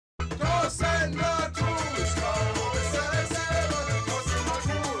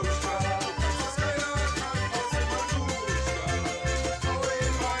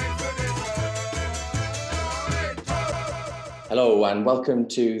Hello and welcome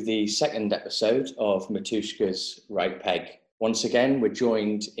to the second episode of Matushka's Right Peg. Once again, we're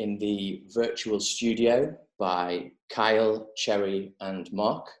joined in the virtual studio by Kyle, Cherry and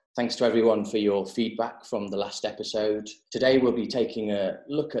Mark. Thanks to everyone for your feedback from the last episode. Today we'll be taking a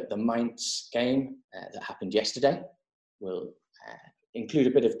look at the Mainz game that happened yesterday. We'll include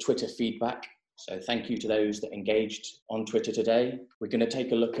a bit of Twitter feedback. So thank you to those that engaged on Twitter today. We're going to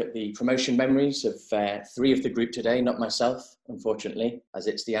take a look at the promotion memories of three of the group today, not myself, unfortunately, as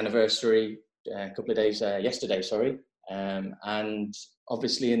it's the anniversary yesterday. And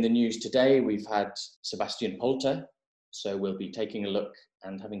obviously in the news today, we've had Sebastian Polter. So we'll be taking a look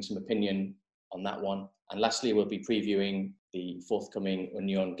and having some opinion on that one. And lastly, we'll be previewing the forthcoming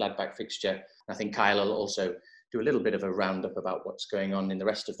Union Gladbach fixture. I think Kyle will also do a little bit of a roundup about what's going on in the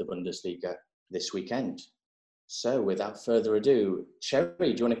rest of the Bundesliga this weekend. So without further ado, Cherry,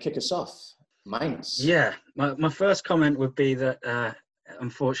 do you want to kick us off? Mainz. Yeah, my first comment would be that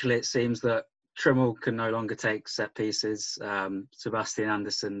unfortunately it seems that Trimmel can no longer take set pieces. Sebastian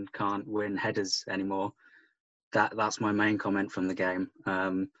Andersson can't win headers anymore. That's my main comment from the game.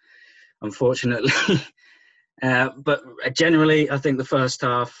 Unfortunately. But generally, I think the first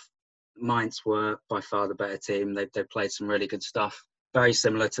half, Mainz were by far the better team. They played some really good stuff. Very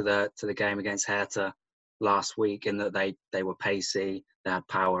similar to the game against Hertha last week in that they were pacey, they had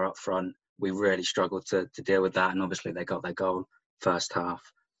power up front. We really struggled to deal with that, and obviously they got their goal first half.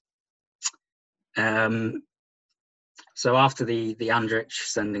 So after the Andrich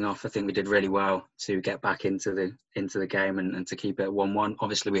sending off, I think we did really well to get back into the game and to keep it 1-1.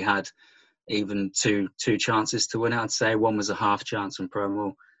 Obviously we had even two chances to win it, I'd say. One was a half chance from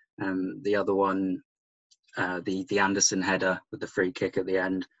Promel, the other one, the Andersson header with the free kick at the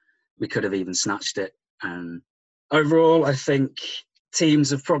end. We could have even snatched it. Overall, I think teams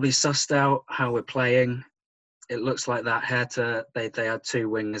have probably sussed out how we're playing. It looks like that Hertha, they had two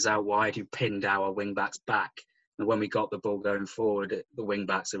wingers out wide who pinned our wing-backs back. And when we got the ball going forward, the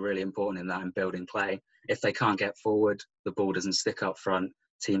wing-backs are really important in that and building play. If they can't get forward, the ball doesn't stick up front,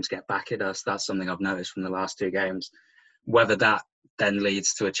 teams get back at us. That's something I've noticed from the last two games. Whether that then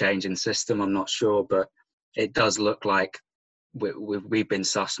leads to a change in system, I'm not sure, but it does look like we've been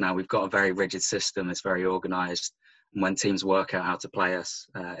sus now. We've got a very rigid system. It's very organised. And when teams work out how to play us,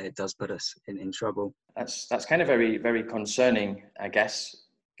 it does put us in trouble. That's kind of very, very concerning, I guess,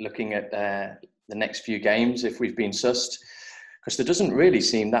 looking at the next few games if we've been sussed, because there doesn't really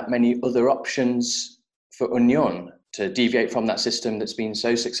seem that many other options for Union to deviate from that system that's been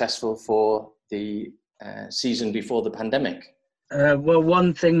so successful for the season before the pandemic. Well,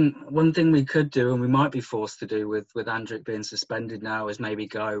 one thing we could do, and we might be forced to do with Andrich being suspended now, is maybe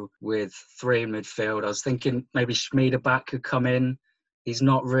go with three in midfield. I was thinking maybe Schmieder back could come in. He's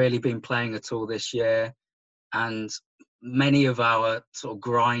not really been playing at all this year. And many of our sort of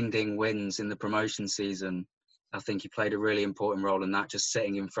grinding wins in the promotion season, I think he played a really important role in that, just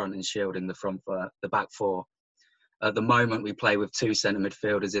sitting in front and shielding the back four. At the moment, we play with two centre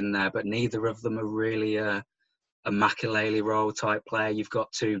midfielders in there, but neither of them are really a Makelele role type player. You've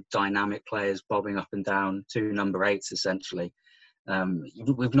got two dynamic players bobbing up and down, two number 8s essentially.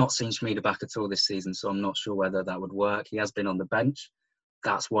 We've not seen Schmieder back at all this season, so I'm not sure whether that would work. He has been on the bench.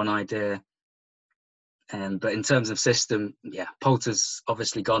 That's one idea. But in terms of system, yeah, Polter's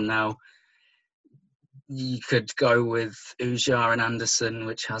obviously gone now. You could go with Ujar and Andersson,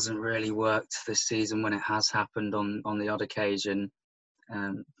 which hasn't really worked this season when it has happened on the odd occasion.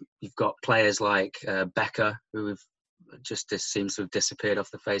 You've got players like Becker, who just seems to have disappeared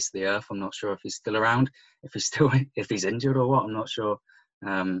off the face of the earth. I'm not sure if he's still around, if he's injured or what. I'm not sure.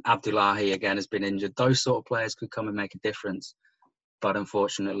 Abdullahi again has been injured. Those sort of players could come and make a difference, but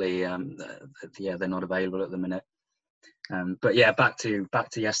unfortunately, they're not available at the minute. But yeah, back to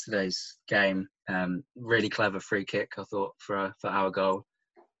yesterday's game. Really clever free kick, I thought, for our goal.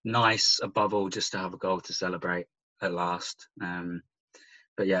 Nice, above all, just to have a goal to celebrate at last.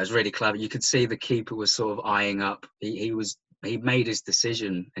 But yeah, it was really clever. You could see the keeper was sort of eyeing up. He made his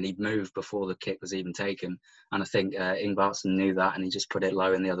decision and he'd moved before the kick was even taken. And I think Ingvartsen knew that and he just put it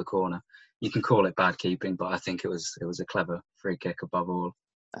low in the other corner. You can call it bad keeping, but I think it was a clever free kick above all.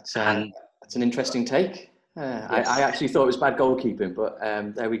 That's an interesting take. Yes. I actually thought it was bad goalkeeping, but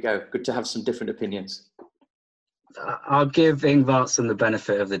there we go. Good to have some different opinions. I'll give Ingvartsen the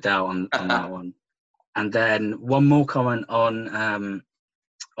benefit of the doubt on that one. And then one more comment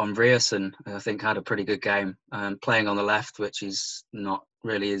on Ryerson. I think had a pretty good game, playing on the left, which is not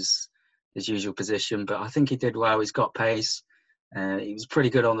really his usual position, but I think he did well. He's got pace. He was pretty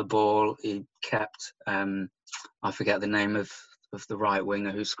good on the ball. He kept, I forget the name of of the right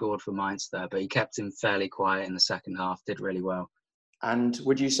winger who scored for Mainz there, but he kept him fairly quiet in the second half, did really well. And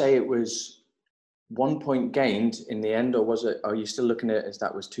would you say it was 1 point gained in the end, or was it? Are you still looking at it as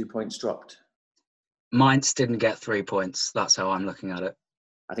that was 2 points dropped? Mainz didn't get 3 points. That's how I'm looking at it.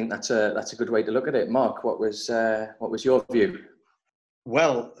 I think that's a good way to look at it. Mark, what was your view?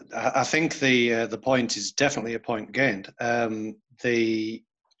 Well, I think the point is definitely a point gained.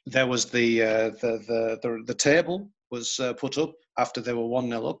 There was the table was put up after they were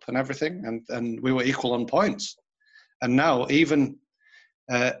 1-0 up and everything, and we were equal on points. And now, even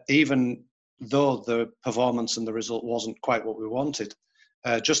though the performance and the result wasn't quite what we wanted,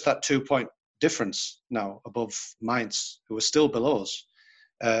 just that 2 point difference now above Mainz, who are still below us,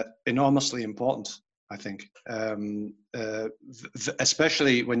 enormously important, I think,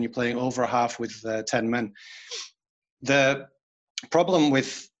 especially when you're playing over a half with 10 men. The problem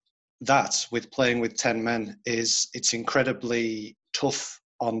with that, with playing with 10 men, is it's incredibly tough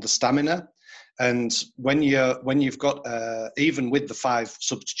on the stamina. And when you've got, even with the 5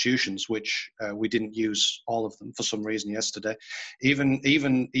 substitutions, which we didn't use all of them for some reason yesterday, even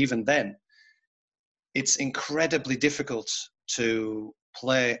then, it's incredibly difficult to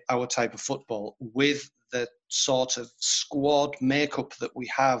play our type of football with the sort of squad makeup that we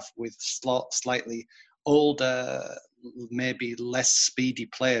have, with slightly older, maybe less speedy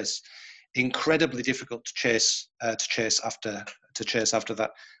players. Incredibly difficult to chase after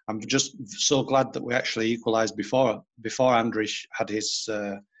that. I'm just so glad that we actually equalised before Andrich had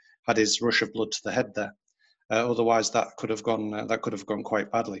his rush of blood to the head there. Otherwise, that could have gone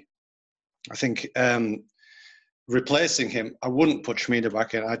quite badly. I think replacing him, I wouldn't put Schmiede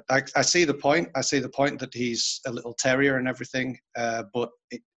back in. I see the point. I see the point that he's a little terrier and everything, but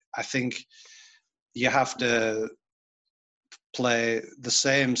I think you have to play the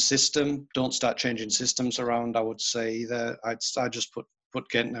same system. Don't start changing systems around, I would say either. I'd just put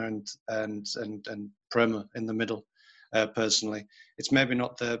Gentner and Prömer in the middle. Personally, it's maybe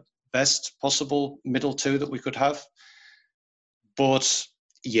not the best possible middle two that we could have, but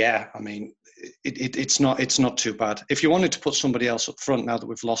yeah, I mean, it's not too bad. If you wanted to put somebody else up front now that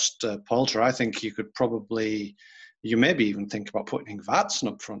we've lost Poulter, I think you could probably, you maybe even think about putting Ingvartsen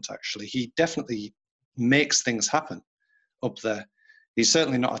up front. Actually, he definitely makes things happen up there. He's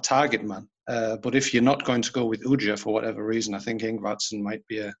certainly not a target man, but if you're not going to go with Uja for whatever reason, I think Ingvartsen might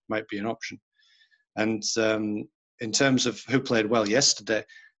be an option. And in terms of who played well yesterday,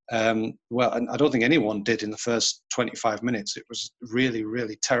 well, I don't think anyone did in the first 25 minutes. It was really,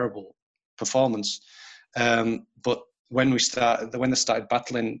 really terrible performance. But when they started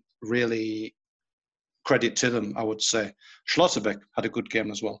battling, really credit to them, I would say. Schlotterbeck had a good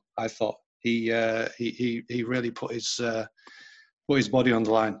game as well. I thought he really put his body on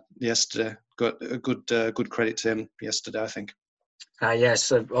the line yesterday. Got a good credit to him yesterday, I think.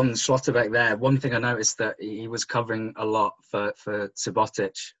 So on Schlotterbeck there, one thing I noticed that he was covering a lot for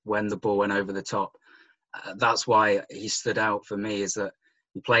Subotic when the ball went over the top. That's why he stood out for me, is that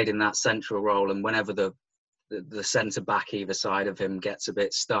he played in that central role, and whenever the centre back either side of him gets a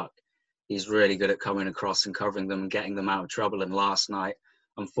bit stuck, he's really good at coming across and covering them and getting them out of trouble. And last night,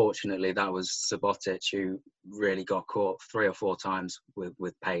 unfortunately, that was Subotic who really got caught 3 or 4 times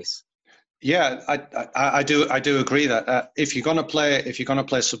with pace. Yeah, I do agree that if you're gonna play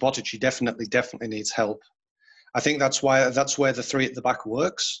Subotic, he definitely needs help. I think that's where the 3 at the back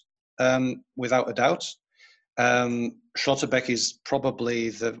works, without a doubt. Schlotterbeck is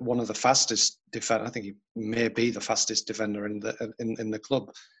probably one of the fastest defender. I think he may be the fastest defender in the club.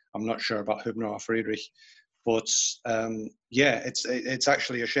 I'm not sure about Hübner or Friedrich, but yeah, it's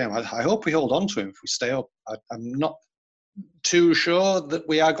actually a shame. I hope we hold on to him if we stay up. I'm not too sure that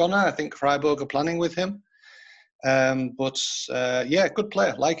we are gonna. I think Freiburg are planning with him, but yeah, good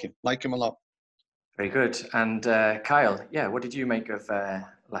player. Like him a lot. Very good. And Kyle, yeah, what did you make of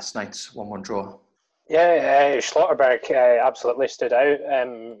last night's 1-1 draw? Yeah, Schlotterbeck absolutely stood out.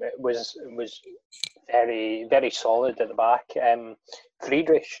 It was very, very solid at the back.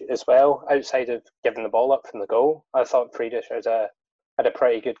 Friedrich as well, outside of giving the ball up from the goal. I thought Friedrich had a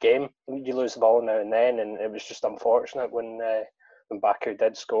pretty good game. You lose the ball now and then, and it was just unfortunate when Baku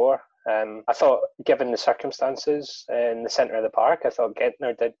did score. I thought, given the circumstances in the centre of the park, I thought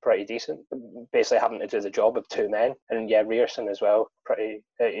Gentner did pretty decent, basically having to do the job of 2 men. And yeah, Ryerson as well,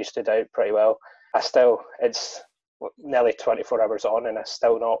 he stood out pretty well. It's nearly 24 hours on, and I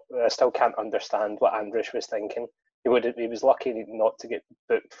still can't understand what Andrich was thinking. He was lucky not to get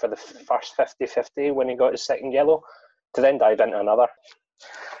booked for the first 50-50 when he got his second yellow, to then dive into another.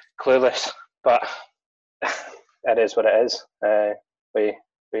 Clueless, but it is what it is.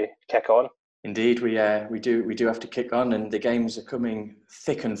 We kick on. Indeed, we do have to kick on, and the games are coming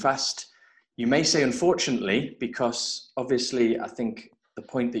thick and fast. You may say, unfortunately, because obviously I think the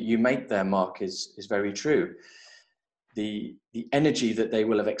point that you make there, Mark, is very true. The energy that they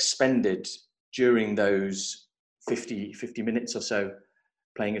will have expended during those 50 minutes or so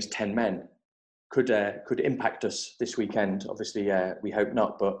playing as 10 men could impact us this weekend. Obviously, we hope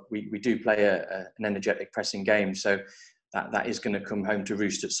not, but we do play an energetic pressing game, so that is going to come home to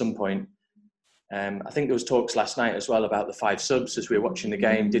roost at some point. I think there was talks last night as well about the 5 subs as we were watching the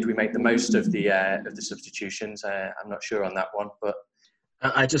game. Did we make the most of the substitutions? I'm not sure on that one, but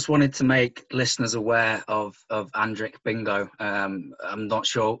I just wanted to make listeners aware of Andric Bingo. I'm not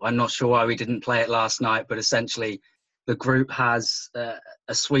sure why we didn't play it last night, but essentially the group has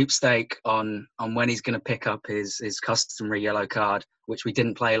a sweepstake on when he's going to pick up his customary yellow card, which we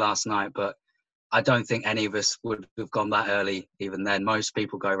didn't play last night, but I don't think any of us would have gone that early even then. Most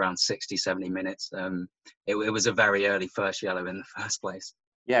people go around 60, 70 minutes. It was a very early first yellow in the first place.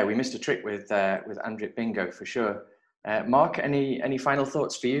 Yeah, we missed a trick with Andric Bingo for sure. Mark, any final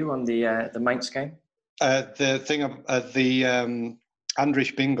thoughts for you on the Mainz game? The thing of the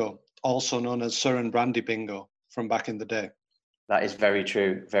Andric Bingo, also known as Søren Brandy Bingo from back in the day. That is very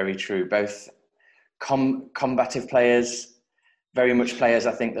true, very true. Both combative players, very much players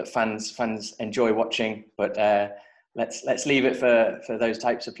I think that fans enjoy watching, but let's leave it for those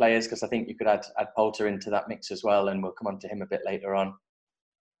types of players, because I think you could add Poulter into that mix as well, and we'll come on to him a bit later on.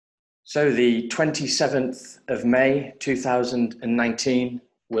 So the 27th of May 2019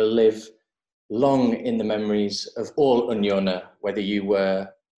 will live long in the memories of all Unioner, whether you were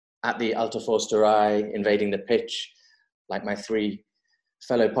at the Alta Forsterei invading the pitch, like my 3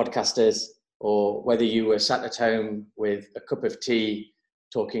 fellow podcasters, or whether you were sat at home with a cup of tea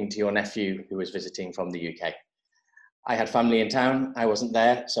talking to your nephew who was visiting from the UK. I had family in town. I wasn't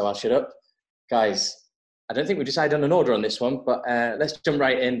there, so I'll shut up. Guys, I don't think we decided on an order on this one, but let's jump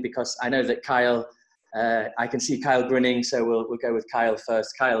right in, because I know that Kyle, I can see Kyle grinning, so we'll go with Kyle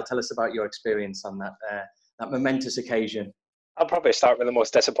first. Kyle, tell us about your experience on that momentous occasion. I'll probably start with the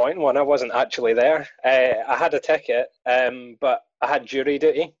most disappointing one. I wasn't actually there. I had a ticket, but I had jury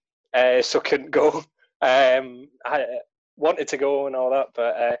duty, so couldn't go. I wanted to go and all that,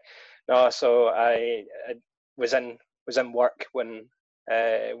 but no. So I was in work when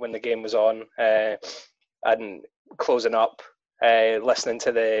the game was on, and closing up, listening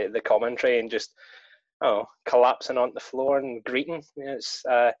to the commentary, and just collapsing onto the floor and greeting. It's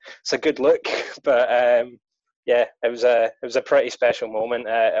a good look, but yeah, it was a pretty special moment.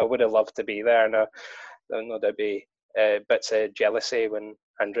 I would have loved to be there, and I know there'd be bits of jealousy when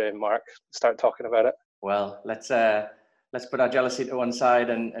Andrew and Mark start talking about it. Well, let's put our jealousy to one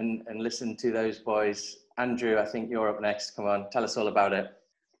side and listen to those boys. Andrew, I think you're up next. Come on, tell us all about it.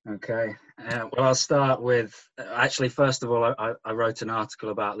 Okay. Well, I'll start with, actually, first of all, I wrote an article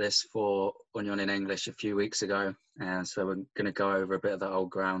about this for Union in English a few weeks ago. So we're going to go over a bit of the old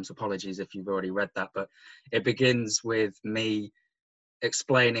grounds. Apologies if you've already read that, but it begins with me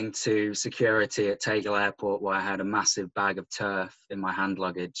explaining to security at Tegel Airport why I had a massive bag of turf in my hand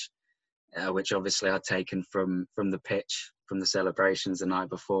luggage, which obviously I'd taken from the pitch, from the celebrations the night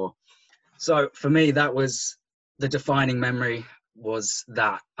before. So for me, that was the defining memory, was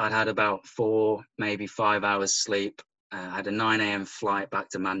that I'd had about 4, maybe 5 hours sleep. I had a 9 a.m. flight back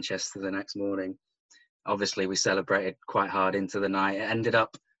to Manchester the next morning. Obviously, we celebrated quite hard into the night. It ended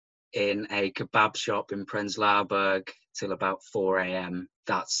up in a kebab shop in Prenzlauer Berg till about 4 a.m.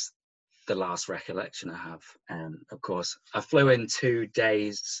 That's the last recollection I have. Of course, I flew in 2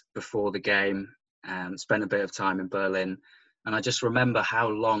 days before the game, spent a bit of time in Berlin, and I just remember how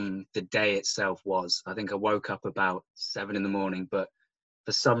long the day itself was. I think I woke up about 7 in the morning, but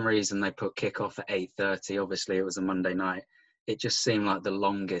for some reason they put kickoff at 8:30. Obviously, it was a Monday night. It just seemed like the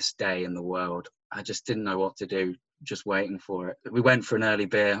longest day in the world. I just didn't know what to do, just waiting for it. We went for an early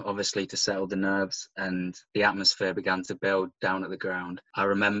beer, obviously, to settle the nerves, and the atmosphere began to build down at the ground. I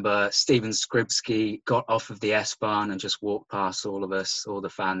remember Steven Skrybski got off of the S-Bahn and just walked past all of us, all the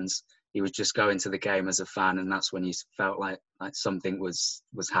fans. He was just going to the game as a fan, and that's when you felt like something was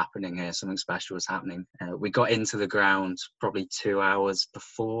happening here, something special was happening. We got into the ground probably 2 hours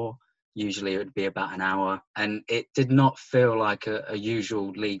before. Usually it would be about an hour, and it did not feel like a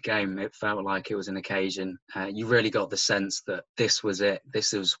usual league game. It felt like it was an occasion. You really got the sense that this was it.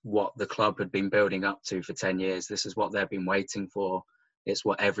 This is what the club had been building up to for 10 years. This is what they've been waiting for. It's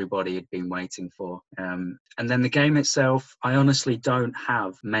what everybody had been waiting for. And then the game itself, I honestly don't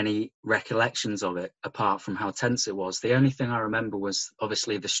have many recollections of it, apart from how tense it was. The only thing I remember was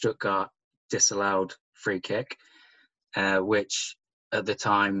obviously the Stuttgart disallowed free kick, which at the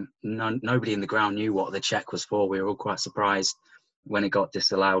time, nobody in the ground knew what the check was for. We were all quite surprised when it got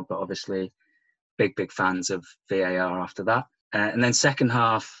disallowed, but obviously big fans of VAR after that. And then second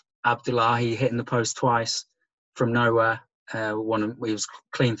half, Abdullahi hitting the post twice from nowhere. He was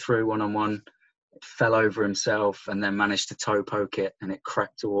clean through one-on-one, fell over himself, and then managed to toe poke it, and it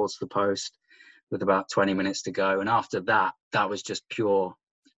crept towards the post with about 20 minutes to go. And after that, that was just pure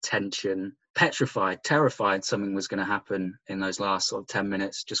tension, petrified, terrified something was going to happen in those last sort of 10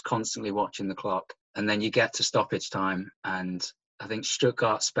 minutes, just constantly watching the clock. And then you get to stoppage time, and I think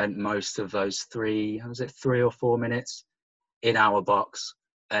Stuttgart spent most of those 3 or 4 minutes in our box.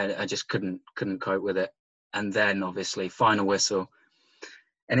 And I just couldn't cope with it. And then obviously final whistle.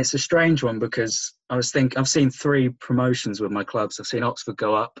 And it's a strange one because I've seen 3 promotions with my clubs. I've seen Oxford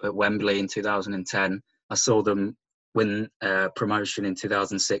go up at Wembley in 2010. I saw them win promotion in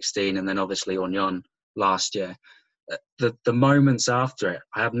 2016, and then obviously Union last year. The moments after it,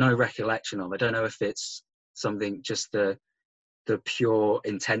 I have no recollection of. I don't know if it's something, just the pure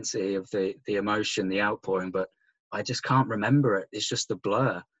intensity of the emotion, the outpouring, but I just can't remember it. It's just a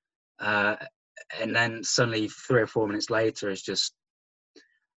blur. And then suddenly 3 or 4 minutes later, it's just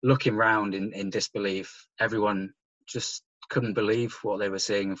looking round in disbelief. Everyone just couldn't believe what they were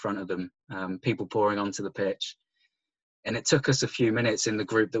seeing in front of them. People pouring onto the pitch. And it took us a few minutes in the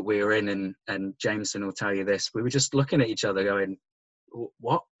group that we were in, and Jameson will tell you this. We were just looking at each other going,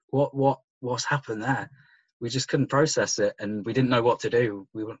 what's happened there? We just couldn't process it, and we didn't know what to do.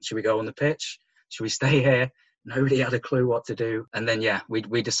 Should we go on the pitch? Should we stay here? Nobody had a clue what to do. And then,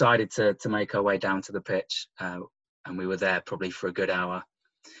 we decided to make our way down to the pitch, and we were there probably for a good hour,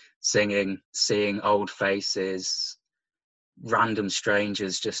 singing, seeing old faces, random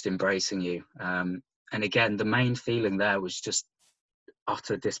strangers just embracing you. And again, the main feeling there was just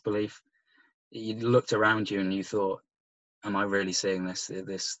utter disbelief. You looked around you and you thought, am I really seeing this?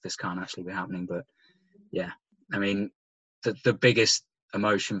 This can't actually be happening. But yeah, I mean, the biggest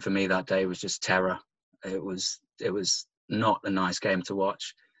emotion for me that day was just terror. It was not a nice game to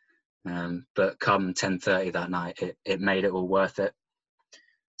watch. But come 10:30 that night, it made it all worth it.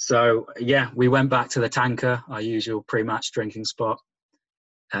 So yeah, we went back to the Tanker, our usual pre-match drinking spot.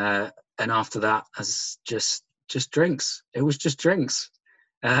 And after that, as just drinks. It was just drinks.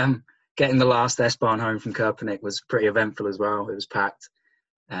 Getting the last S-Bahn home from Köpenick was pretty eventful as well. It was packed.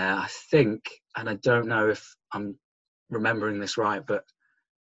 I think, and I don't know if I'm remembering this right, but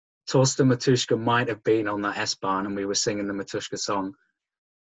Torsten Matuszka might have been on that S-Bahn and we were singing the Matuszka song.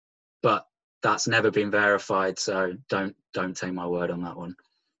 But that's never been verified, so don't take my word on that one.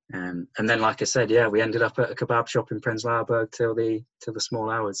 And then, like I said, we ended up at a kebab shop in Prenzlauer Berg till the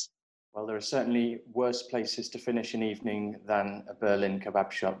small hours. Well, there are certainly worse places to finish an evening than a Berlin kebab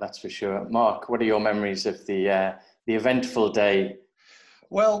shop, that's for sure. Mark, what are your memories of the eventful day?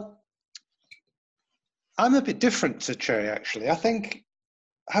 Well, I'm a bit different to Cherry, actually. I think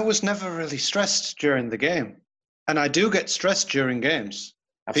I was never really stressed during the game. And I do get stressed during games.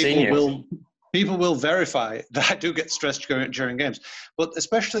 People will verify that I do get stressed during games. But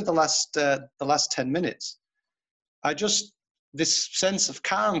especially the last 10 minutes, this sense of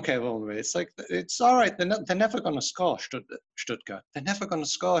calm came over me. It's like, it's all right. They're never going to score, Stuttgart. They're never going to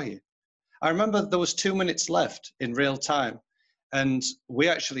score here. I remember there was 2 minutes left in real time, and we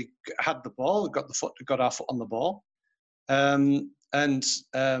actually had the ball. We got our foot on the ball, and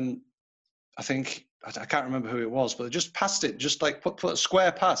I think I can't remember who it was, but they just passed it, just like put a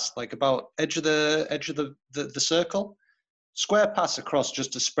square pass, like about edge of the circle, square pass across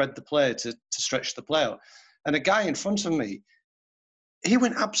just to spread the play to stretch the play out, and a guy in front of me. He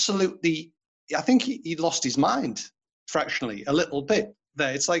went absolutely, I think he lost his mind fractionally a little bit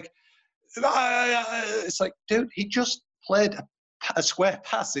there. It's like, dude, he just played a square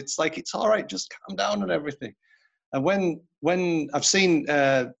pass. It's like, it's all right, just calm down and everything. And when I've seen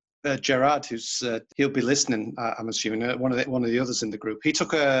Gerard, who's he'll be listening, I'm assuming, one of the others in the group, he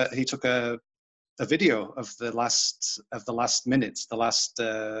took a video of the last minutes,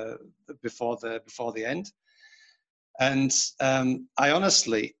 before the end. And I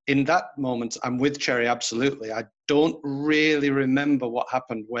honestly, in that moment, I'm with Cherry absolutely. I don't really remember what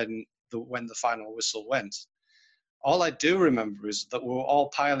happened when the final whistle went. All I do remember is that we were all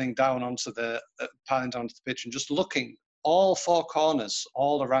piling down onto the pitch and just looking all 4 corners,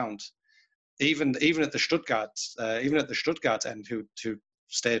 all around. Even at the Stuttgart end who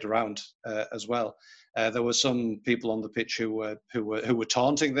stayed around as well. There were some people on the pitch who were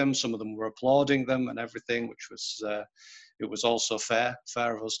taunting them. Some of them were applauding them and everything, which was it was also fair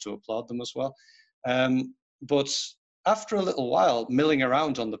of us to applaud them as well. But after a little while, milling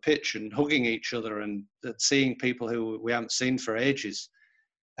around on the pitch and hugging each other and seeing people who we haven't seen for ages,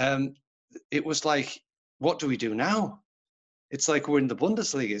 it was like, what do we do now? It's like we're in the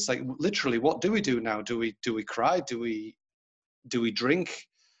Bundesliga. It's like, literally, what do we do now? Do we cry? Do we drink?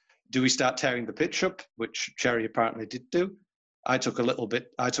 Do we start tearing the pitch up, which Cherry apparently did do? I took a little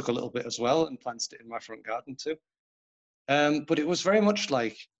bit as well and planted it in my front garden too. But it was very much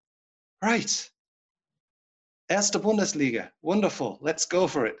like, right, Erste Bundesliga, wonderful, let's go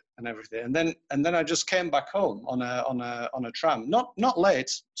for it and everything. And then I just came back home on a tram, not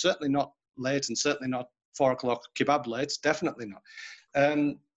late, certainly not late, and certainly not 4 o'clock kebab late, definitely not.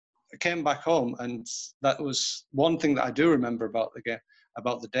 I came back home, and that was one thing that I do remember about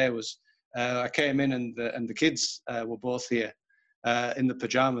the day was I came in and the kids were both here in the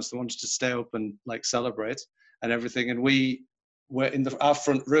pajamas. They wanted to stay up and like celebrate and everything, and we were in our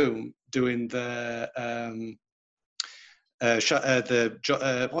front room doing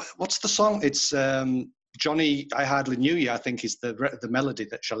what's the song? It's Johnny, I Hardly Knew You, I think is the melody,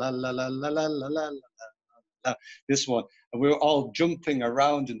 that this one, and we were all jumping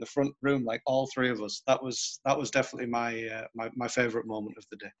around in the front room, like all three of us. That was definitely my favorite moment of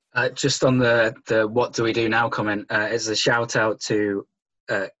the day. Just on the what do we do now comment, is a shout out to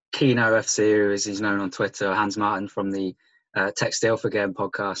Kino FC, as he's known on Twitter, Hans Martin from the Textile for Game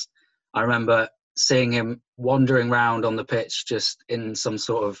podcast. I remember seeing him wandering around on the pitch, just in some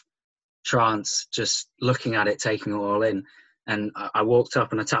sort of trance, just looking at it, taking it all in. And I walked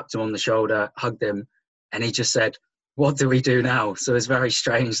up and I tapped him on the shoulder, hugged him, and he just said, "What do we do now?" So it's very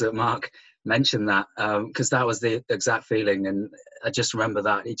strange that Mark mentioned that, because that was the exact feeling. And I just remember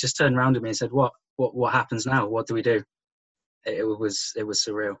that he just turned around to me and said, "What happens now? What do we do?" It was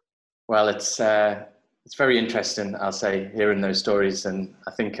surreal. Well, it's very interesting, I'll say, hearing those stories, and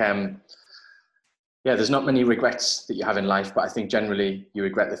I think there's not many regrets that you have in life, but I think generally you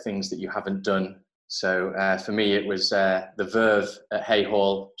regret the things that you haven't done. So for me, it was the Verve at Hay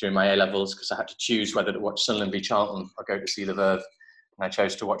Hall during my A-levels, because I had to choose whether to watch Sunderland v Charlton or go to see the Verve. And I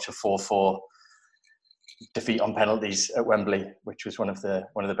chose to watch a 4-4 defeat on penalties at Wembley, which was one of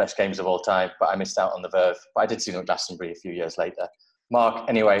the best games of all time. But I missed out on the Verve. But I did see them at Glastonbury a few years later. Mark,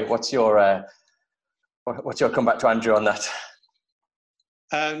 anyway, what's your comeback to Andrew on that?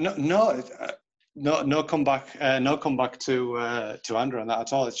 No comeback to Andrew on that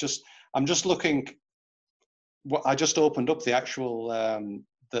at all. It's just, I'm just looking. I just opened up the actual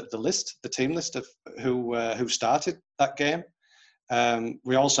the team list of who started that game.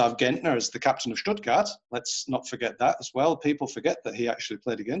 We also have Gentner as the captain of Stuttgart. Let's not forget that as well. People forget that he actually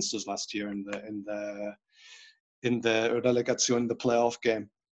played against us last year in the relegation, the playoff game.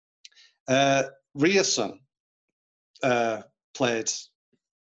 Ryerson played,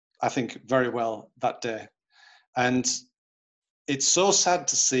 I think, very well that day, and it's so sad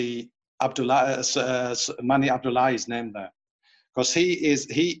to see Mani Abdullahi's name there, because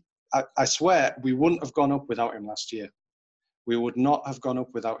I swear we wouldn't have gone up without him last year. We would not have gone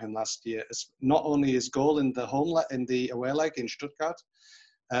up without him last year. It's not only his goal in the away leg in Stuttgart,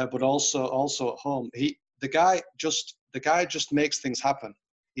 but also at home. The guy just makes things happen.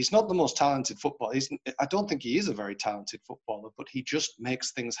 He's not the most talented footballer. I don't think he is a very talented footballer, but he just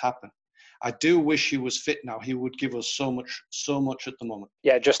makes things happen. I do wish he was fit now. He would give us so much at the moment.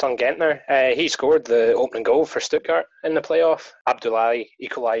 Yeah, just on Gentner, he scored the opening goal for Stuttgart in the playoff. Abdullahi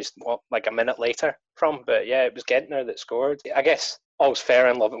equalised like a minute later from, but yeah, it was Gentner that scored. I guess all's fair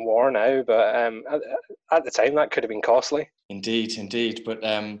in love and war now, but at the time that could have been costly. Indeed. But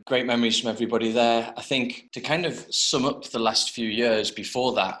great memories from everybody there. I think to kind of sum up the last few years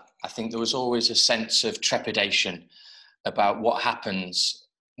before that, I think there was always a sense of trepidation about what happens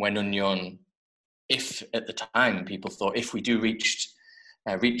when Union, if at the time people thought, if we do reach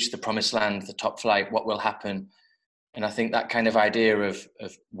the promised land, the top flight, what will happen? And I think that kind of idea of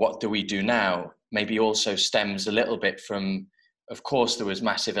what do we do now maybe also stems a little bit from, of course, there was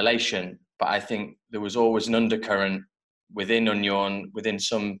massive elation, but I think there was always an undercurrent within Union, within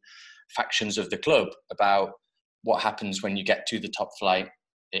some factions of the club, about what happens when you get to the top flight.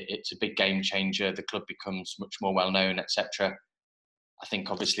 It's a big game changer. The club becomes much more well-known, etc. I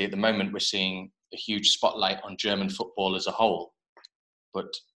think obviously at the moment we're seeing a huge spotlight on German football as a whole, but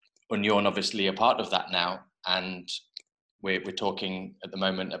Union obviously a part of that now, and we're talking at the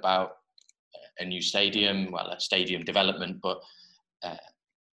moment about a new stadium, well, a stadium development, but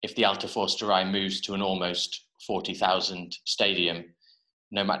if the Alta Forsterei moves to an almost 40,000 stadium,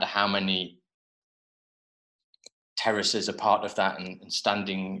 no matter how many terraces are part of that and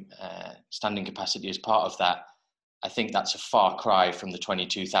standing capacity is part of that, I think that's a far cry from the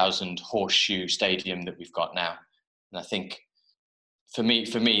 22,000 horseshoe stadium that we've got now. And I think for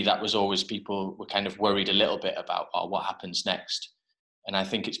me, that was always, people were kind of worried a little bit about what happens next. And I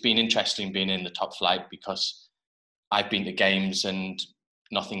think it's been interesting being in the top flight, because I've been to games and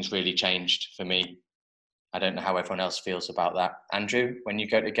nothing's really changed for me. I don't know how everyone else feels about that. Andrew, when you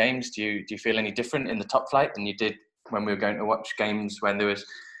go to games, do you feel any different in the top flight than you did when we were going to watch games when there was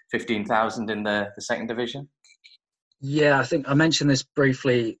 15,000 in the second division? Yeah, I think I mentioned this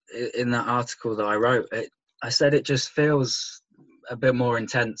briefly in that article that I wrote. I said it just feels a bit more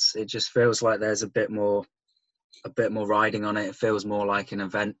intense. It just feels like there's a bit more riding on it. It feels more like an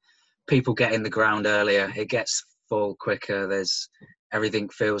event. People get in the ground earlier. It gets full quicker. Everything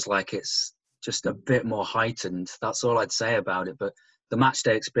feels like it's just a bit more heightened. That's all I'd say about it. But the match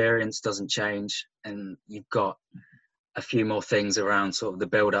day experience doesn't change, and you've got a few more things around sort of the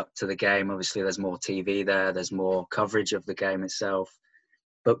build up to the game. Obviously, there's more TV there. There's more coverage of the game itself.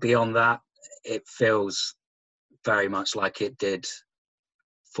 But beyond that, it feels very much like it did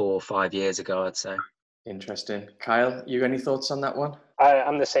 4 or 5 years ago, I'd say. Interesting. Kyle, you got any thoughts on that one?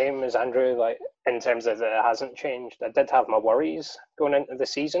 I'm the same as Andrew, like, in terms of that it hasn't changed. I did have my worries going into the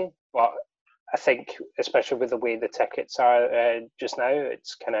season, but I think, especially with the way the tickets are just now,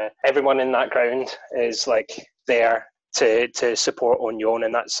 it's kind of everyone in that ground is like there to support Union,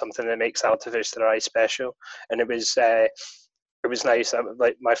 and that's something that makes Alta Vista special. And it was nice.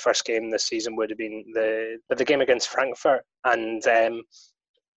 Like, my first game this season would have been the game against Frankfurt, and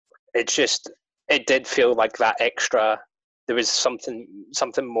it did feel like that extra. There was something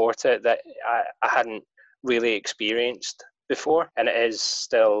more to it that I hadn't really experienced before, and it is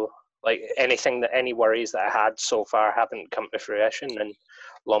still like any worries that I had so far haven't come to fruition, and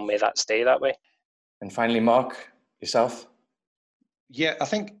long may that stay that way. And finally, Mark, yourself? Yeah, I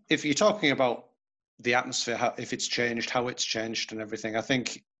think if you're talking about the atmosphere, if it's changed, how it's changed and everything, I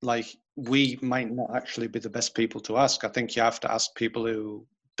think like we might not actually be the best people to ask. I think you have to ask people who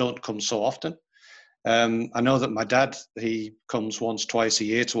don't come so often. I know that my dad, he comes once, twice a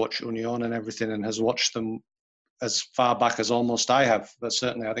year to watch Union and everything, and has watched them as far back as almost I have. But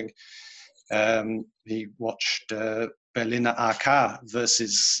certainly, I think he watched Berliner AK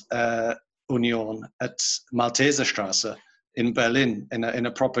versus Union at Malteserstraße in Berlin in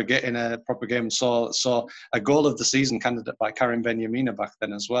a proper game. Saw a goal of the season candidate by Karim Benjamina back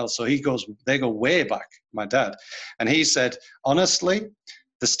then as well. So they go way back, my dad, and he said, honestly,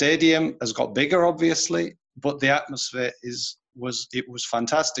 the stadium has got bigger, obviously, but the atmosphere was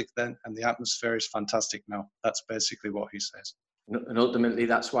fantastic then, and the atmosphere is fantastic now. That's basically what he says. And ultimately,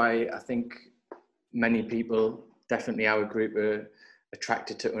 that's why I think many people, definitely our group, are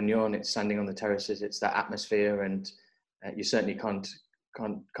attracted to Union. It's standing on the terraces. It's that atmosphere, and you certainly can't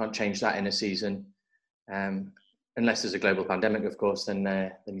change that in a season, unless there's a global pandemic, of course.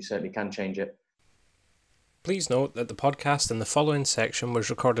 Then you certainly can change it. Please note that the podcast in the following section was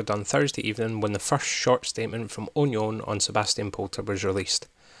recorded on Thursday evening when the first short statement from Union on Sebastian Polter was released.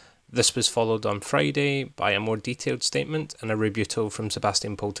 This was followed on Friday by a more detailed statement and a rebuttal from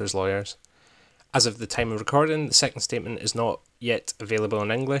Sebastian Polter's lawyers. As of the time of recording, the second statement is not yet available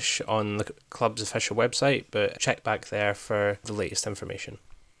in English on the club's official website, but check back there for the latest information.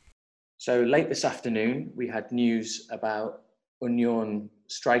 So late this afternoon, we had news about Union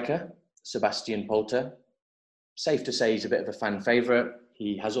striker Sebastian Polter. Safe to say he's a bit of a fan favourite.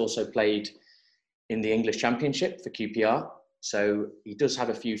 He has also played in the English Championship for QPR, so he does have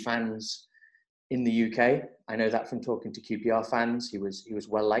a few fans in the UK. I know that from talking to QPR fans. He was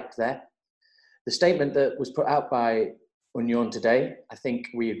well liked there. The statement that was put out by Union today, I think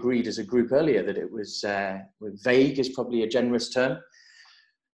we agreed as a group earlier that it was vague is probably a generous term.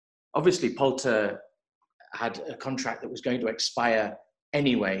 Obviously, Polter had a contract that was going to expire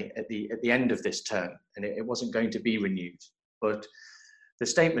anyway at the end of this term, and it wasn't going to be renewed. But the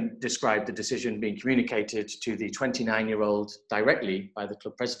statement described the decision being communicated to the 29-year-old directly by the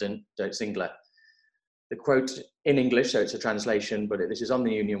club president, Dirk Zingler. The quote in English, so it's a translation, but this is on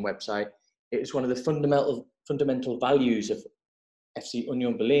the Union website. It is one of the fundamental values of FC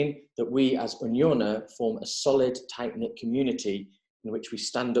Union Berlin that we as Unioner form a solid, tight-knit community in which we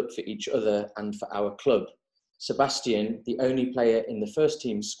stand up for each other and for our club. Sebastian, the only player in the first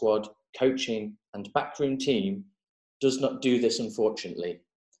team squad, coaching and backroom team, does not do this, unfortunately.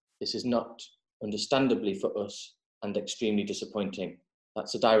 This is not understandably for us and extremely disappointing.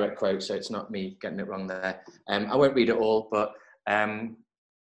 That's a direct quote, so it's not me getting it wrong there. I won't read it all, but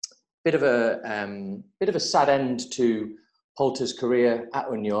bit of a sad end to Polter's career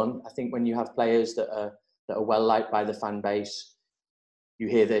at Union. I think when you have players that are well liked by the fan base, you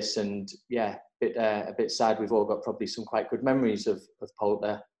hear this, and yeah, a bit sad. We've all got probably some quite good memories of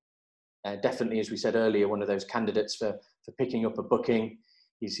Polter. Definitely, as we said earlier, one of those candidates for picking up a booking.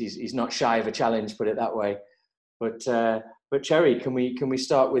 He's not shy of a challenge, put it that way. But Cherry, can we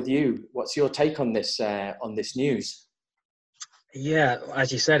start with you? What's your take on this news? Yeah,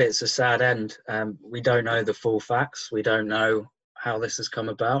 as you said, it's a sad end. We don't know the full facts. We don't know how this has come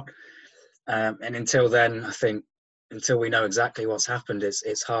about. And until then, I think, until we know exactly what's happened,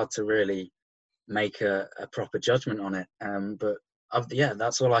 it's hard to really make a proper judgment on it. But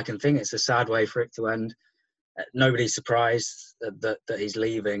that's all I can think. It's a sad way for it to end. Nobody's surprised that he's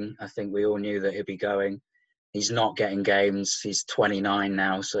leaving. I think we all knew that he'd be going. He's not getting games. He's 29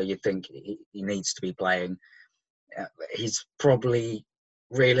 now, so you'd think he needs to be playing. He's probably,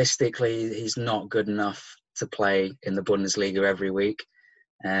 realistically, he's not good enough to play in the Bundesliga every week.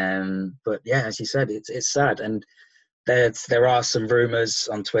 But yeah, as you said, it's sad. And there are some rumours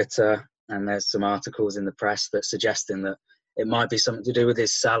on Twitter and there's some articles in the press that suggesting that it might be something to do with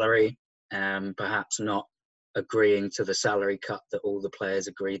his salary, perhaps not agreeing to the salary cut that all the players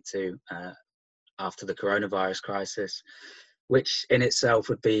agreed to after the coronavirus crisis, which in itself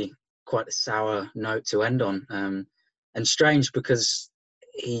would be quite a sour note to end on. And strange because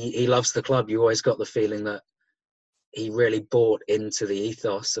he loves the club. You always got the feeling that he really bought into the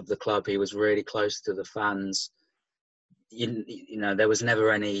ethos of the club. He was really close to the fans. You know, there was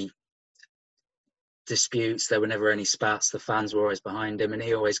never any disputes. There were never any spats. The fans were always behind him, and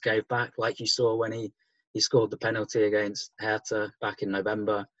he always gave back. Like you saw when he scored the penalty against Hertha back in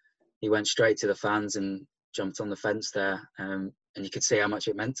November. He went straight to the fans and jumped on the fence there. And you could see how much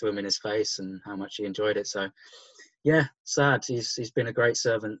it meant to him in his face and how much he enjoyed it. So, yeah, sad. He's been a great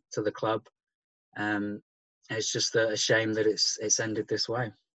servant to the club. It's just a shame that it's ended this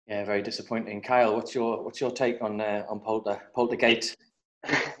way. Yeah, very disappointing. Kyle, what's your take on Poltergate?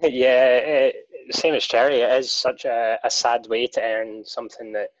 Yeah, same as Cherry. It is such a sad way to earn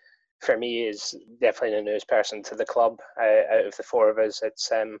something that, for me, is definitely the newest person to the club out of the four of us.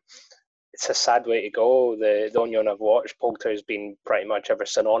 It's a sad way to go. The Union I've watched, Poulter has been pretty much ever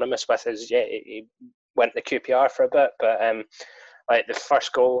synonymous with us. Yeah, he went to QPR for a bit, but like the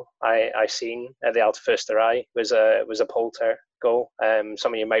first goal I seen at the Alta Fusterai was a Poulter goal.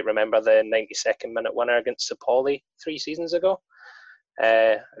 Some of you might remember the 92nd minute winner against St. Pauli 3 seasons ago.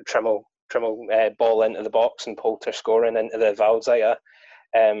 Trimmel ball into the box and Poulter scoring into the Waldseite.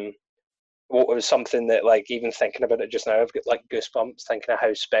 What was something that, like, even thinking about it just now, I've got like goosebumps thinking of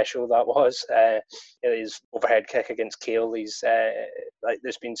how special that was. His overhead kick against Kiel.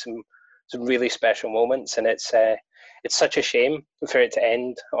 There's been some really special moments, and it's such a shame for it to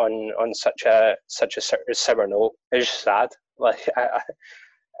end on such a sour note. It's just sad. Like I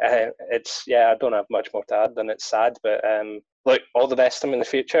don't have much more to add than it's sad. But look, all the best to him in the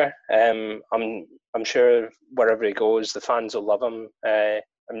future. I'm sure wherever he goes, the fans will love him.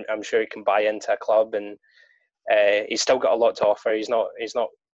 I'm sure he can buy into a club, and he's still got a lot to offer. He's not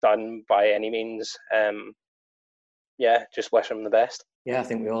done by any means. Just wish him the best. Yeah, I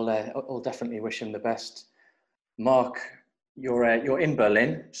think we all definitely wish him the best. Mark, you're in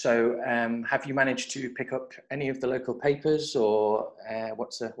Berlin, so have you managed to pick up any of the local papers, or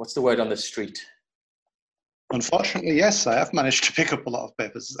what's the word on the street? Unfortunately, yes, I have managed to pick up a lot of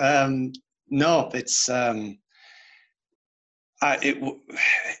papers. No, it's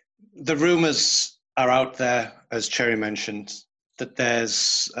the rumours are out there, as Cherry mentioned, that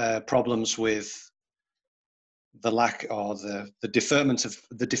there's problems with the lack or the deferment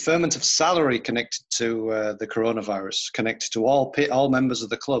of salary connected to the coronavirus, connected to all members of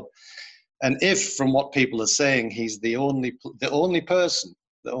the club. And if, from what people are saying, he's the only person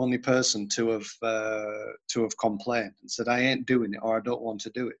to have complained and said, I ain't doing it, or I don't want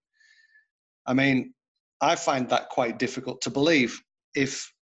to do it. I mean, I find that quite difficult to believe.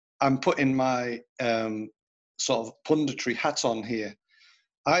 If I'm putting my sort of punditry hat on here,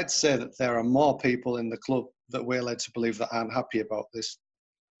 I'd say that there are more people in the club that we're led to believe that aren't happy about this,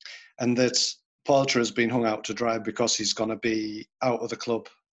 and that Poulter has been hung out to dry because he's going to be out of the club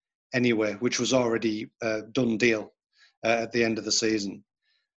anyway, which was already a done deal at the end of the season.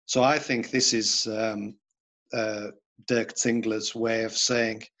 So I think this is Dirk Zingler's way of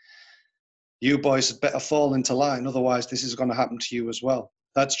saying, you boys had better fall into line, otherwise this is going to happen to you as well.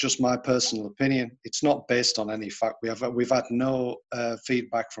 That's just my personal opinion. It's not based on any fact. We've had no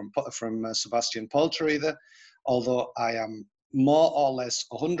feedback from Sebastian Poulter either, although I am more or less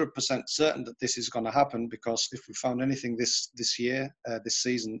 100% certain that this is going to happen, because if we found anything this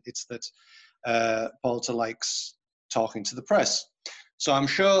season, it's that Poulter likes talking to the press. So I'm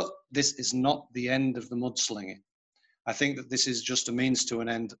sure this is not the end of the mudslinging. I think that this is just a means to an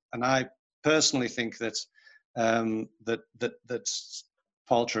end, and I personally think that that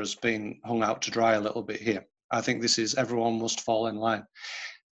Porter has been hung out to dry a little bit here. I think this is everyone must fall in line.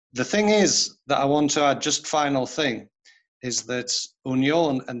 The thing is that I want to add, just final thing, is that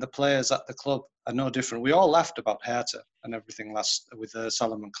Union and the players at the club are no different. We all laughed about Hertha and everything with the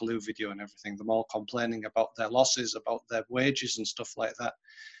Salomon Kalou video and everything, them all complaining about their losses, about their wages and stuff like that.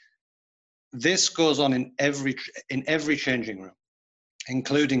 This goes on in every changing room,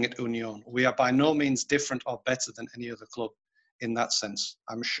 including at Union. We are by no means different or better than any other club in that sense.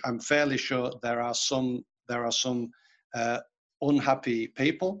 I'm fairly sure there are some unhappy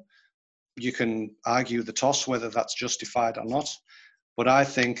people. You can argue the toss whether that's justified or not, but I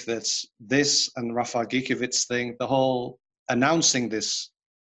think that this and Rafa Gikiewicz thing, the whole announcing this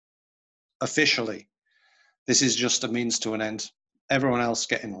officially, this is just a means to an end. Everyone else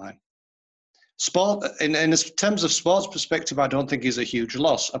get in line. Sport, in terms of sports perspective, I don't think is a huge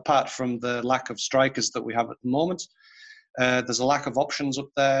loss, apart from the lack of strikers that we have at the moment. There's a lack of options up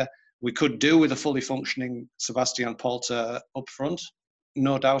there. We could do with a fully functioning Sebastian Polter up front,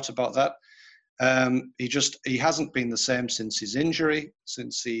 no doubt about that. He hasn't been the same since his injury,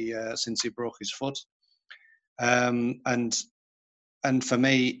 since he broke his foot, and for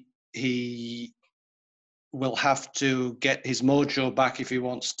me, he will have to get his mojo back if he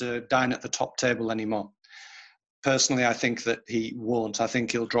wants to dine at the top table anymore. Personally, I think that he won't. I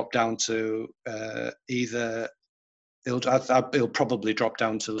think he'll drop down to he'll probably drop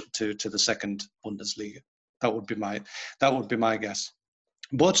down to the second Bundesliga. That would be my guess.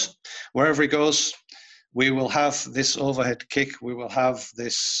 But wherever he goes, we will have this overhead kick. We will have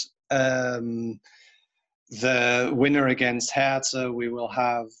this the winner against Hertha. We will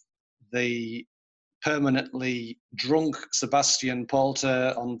have the permanently drunk Sebastian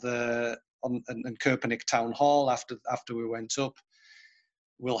Polter on Köpenick Town Hall after we went up.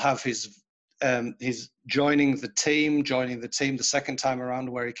 We'll have his joining the team the second time around,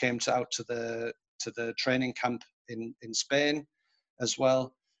 where he came out to the training camp in Spain as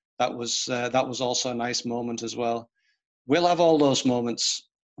well. That was also a nice moment as well. We'll have all those moments.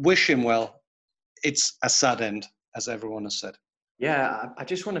 Wish him well. It's a sad end, as everyone has said. Yeah, I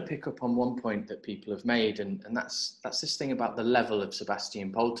just want to pick up on one point that people have made, and that's this thing about the level of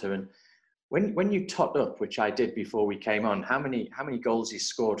Sebastian Polter. And when you tot up, which I did before we came on, how many goals he's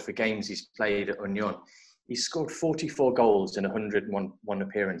scored for games he's played at Union? He's scored 44 goals in 101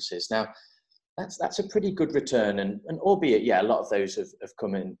 appearances. Now, that's a pretty good return, and albeit, yeah, a lot of those have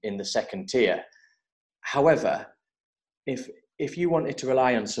come in the second tier. However, if you wanted to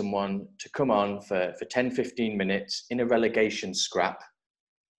rely on someone to come on for 10, 15 minutes in a relegation scrap,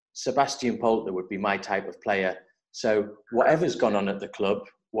 Sebastian Polter would be my type of player. So whatever's gone on at the club,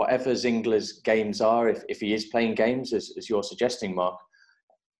 whatever Zingler's games are, if he is playing games, as you're suggesting, Mark,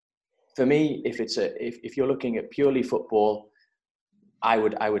 for me, if you're looking at purely football, I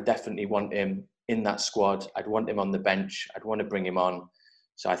would definitely want him in that squad. I'd want him on the bench. I'd want to bring him on.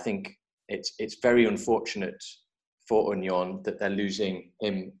 So I think it's very unfortunate for Union that they're losing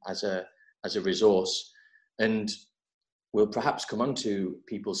him as a resource. And we'll perhaps come on to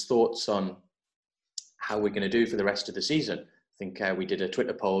people's thoughts on how we're going to do for the rest of the season. I think we did a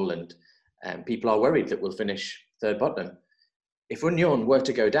Twitter poll, and people are worried that we'll finish third bottom. If Union were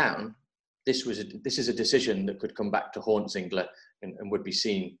to go down, this is a decision that could come back to haunt Zingler and would be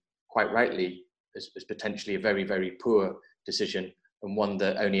seen quite rightly as potentially a very, very poor decision, and one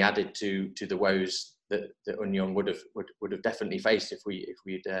that only added to the woes that Union would have definitely faced if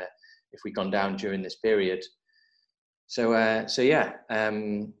we'd gone down during this period. So yeah,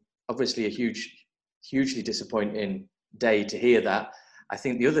 obviously a hugely disappointing day to hear that. I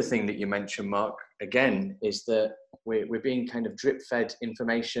think the other thing that you mentioned, Mark, again, is that we're being kind of drip-fed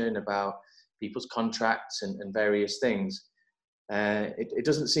information about people's contracts and various things. It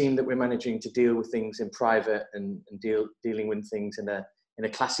doesn't seem that we're managing to deal with things in private and dealing with things in a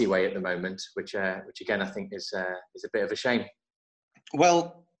classy way at the moment, which again I think is a bit of a shame.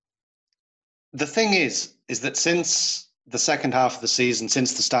 Well, the thing is that since the second half of the season,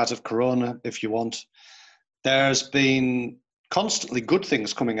 since the start of Corona, if you want, there's been constantly good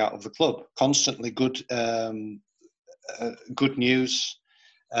things coming out of the club, constantly good news.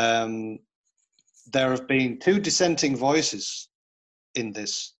 There have been two dissenting voices in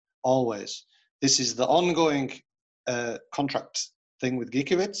this, always. This is the ongoing contract thing with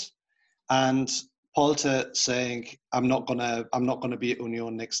Gikiewicz, and Polter saying, I'm not gonna be at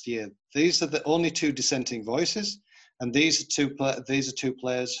Union next year. These are the only two dissenting voices, and these are two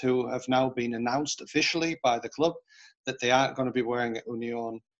players who have now been announced officially by the club that they aren't going to be wearing at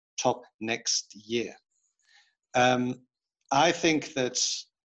Union top next year. I think that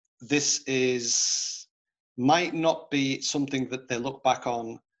this is might not be something that they look back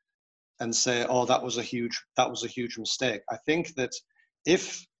on and say, "Oh, that was a huge mistake." I think that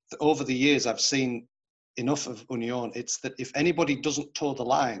if over the years I've seen enough of Union, it's that if anybody doesn't toe the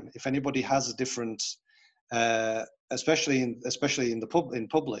line, if anybody has a different, especially in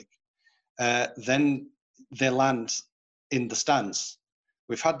public, then they land in the stands.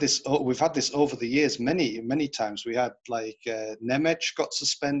 We've had this over the years many times. We had like Nemec got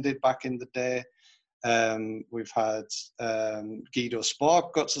suspended back in the day. We've had Guido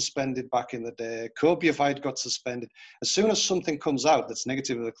Spork got suspended back in the day. Kobievide got suspended. As soon as something comes out that's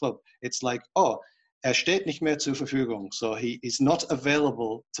negative of the club, it's like, oh, steht nicht mehr zur Verfügung. So he is not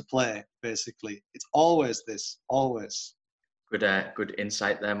available to play, basically. It's always this, always. Good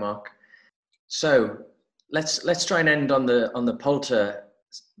insight there, Mark. So let's try and end on the Polter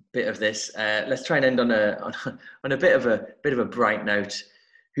bit of this. Let's try and end on a bit of a bright note.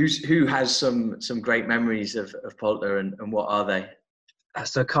 Who has some great memories of Polter, and what are they?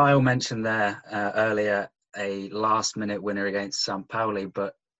 So Kyle mentioned there earlier a last-minute winner against St. Pauli,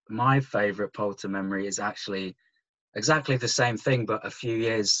 but my favourite Polter memory is actually exactly the same thing, but a few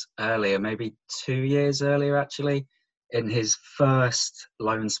years earlier, maybe 2 years earlier actually, in his first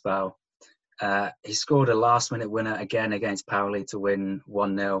loan spell. He scored a last-minute winner again against Pauli to win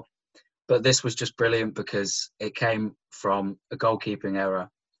 1-0. But this was just brilliant because it came from a goalkeeping error.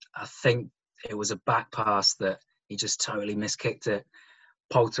 I think it was a back pass that he just totally miskicked it.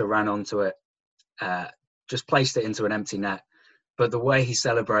 Polter ran onto it, just placed it into an empty net. But the way he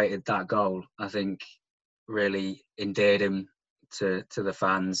celebrated that goal, I think, really endeared him to the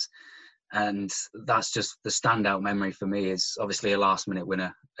fans. And that's just the standout memory for me, is obviously a last-minute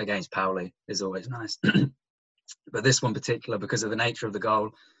winner against Pauli is always nice. But this one particular, because of the nature of the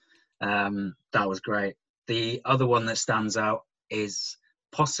goal, that was great. The other one that stands out is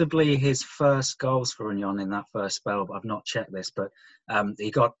possibly his first goals for Union in that first spell, but I've not checked this, but he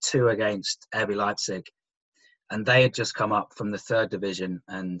got 2 against RB Leipzig, and they had just come up from the 3rd division,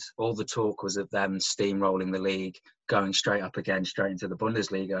 and all the talk was of them steamrolling the league, going straight up again, straight into the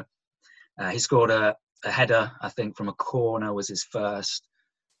Bundesliga. He scored a header, I think, from a corner was his first.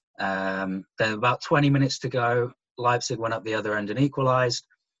 Then about 20 minutes to go, Leipzig went up the other end and equalised,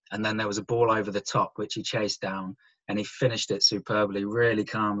 and then there was a ball over the top, which he chased down, and he finished it superbly, really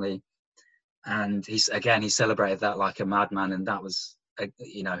calmly. And he celebrated that like a madman. And that was,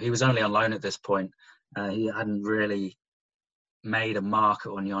 he was only on loan at this point. He hadn't really made a mark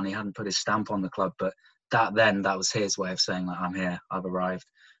at Union. He hadn't put his stamp on the club. But that was his way of saying, like, I'm here, I've arrived.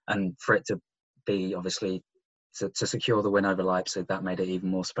 And for it to be, obviously, to secure the win over Leipzig, that made it even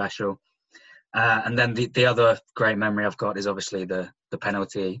more special. And then the other great memory I've got is obviously the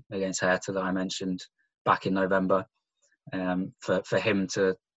penalty against Hertha that I mentioned back in November. For him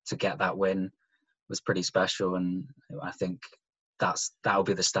to get that win was pretty special, and I think that'll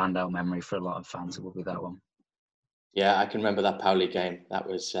be the standout memory for a lot of fans. It will be that one. Yeah, I can remember that Pauli game. That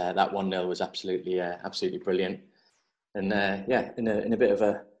was that 1-0 was absolutely brilliant. And in a bit of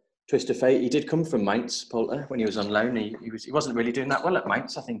a twist of fate, he did come from Mainz, Polter, when he was on loan. He wasn't really doing that well at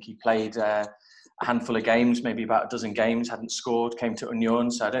Mainz. I think he played a handful of games, maybe about a dozen games, hadn't scored, came to Union.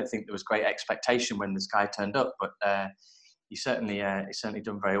 So I don't think there was great expectation when this guy turned up, but he's certainly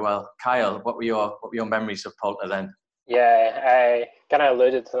done very well. Kyle, what were your memories of Polter then? Yeah, I kind of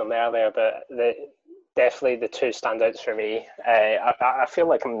alluded to them earlier, but definitely the 2 standouts for me. I feel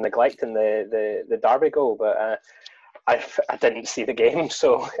like I'm neglecting the Derby goal, but I didn't see the game,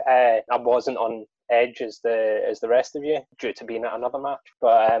 so I wasn't on edge as the rest of you due to being at another match.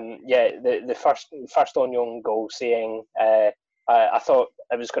 But the first Union goal, seeing I thought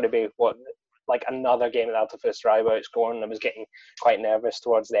it was going to be like another game at Alta Fustarai where it's scoring. I was getting quite nervous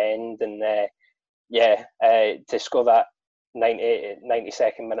towards the end, and to score that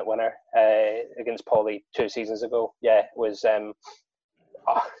 92nd minute winner against Pauli 2 seasons ago, was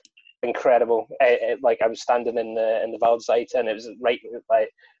incredible. Like I was standing in the Waldseite, and it was right like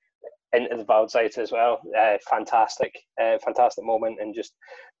into the Waldseite as well. Fantastic moment, and just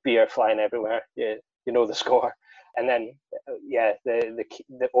beer flying everywhere. You know the score. And then,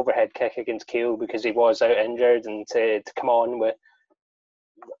 the overhead kick against Kiel, because he was out injured, and to come on with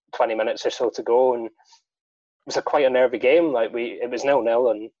 20 minutes or so to go, and it was quite a nervy game. Like it was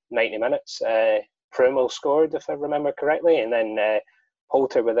 0-0 in 90 minutes. Prumel scored, if I remember correctly, and then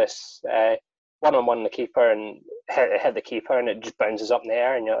Polter with this one-on-one the keeper and hit the keeper, and it just bounces up in the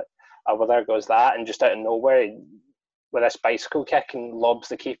air, and you're like, oh, well, there goes that, and just out of nowhere, with this bicycle kick and lobs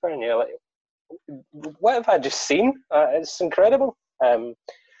the keeper, and you're like, what have I just seen? It's incredible.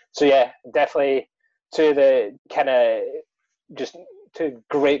 So yeah, definitely 2 of the kind of just 2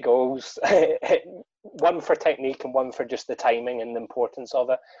 great goals one for technique and one for just the timing and the importance of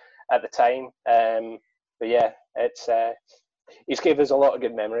it at the time. But yeah, it's he's gave us a lot of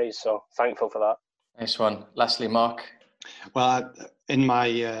good memories, so thankful for that. Nice one. Lastly, Mark. Well, in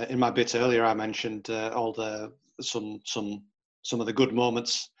my bit earlier, I mentioned all the some of the good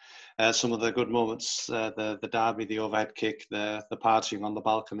moments. Some of the good moments, the derby, the overhead kick, the partying on the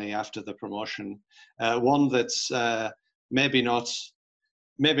balcony after the promotion. One that's maybe not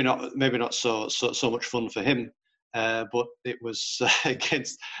so much fun for him, but it was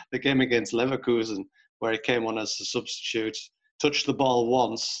against the game against Leverkusen, where he came on as a substitute, touched the ball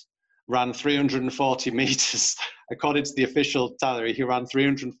once, ran 340 meters. According to the official tally, he ran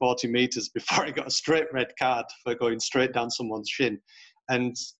 340 meters before he got a straight red card for going straight down someone's shin.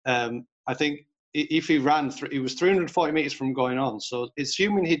 And I think if he ran, he was 340 meters from going on. So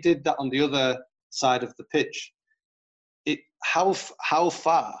assuming he did that on the other side of the pitch, how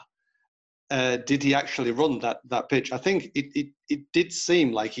far did he actually run that pitch? I think it did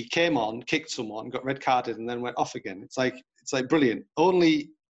seem like he came on, kicked someone, got red carded, and then went off again. It's like brilliant.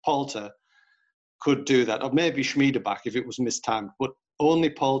 Only Poulter could do that, or maybe Schmiederbach if it was mistimed, but only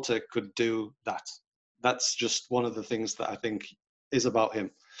Poulter could do that. That's just one of the things that I think is about him.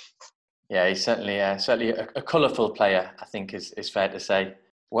 Yeah, he's certainly a colourful player, I think is fair to say.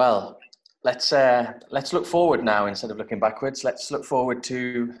 Well, let's look forward now instead of looking backwards. Let's look forward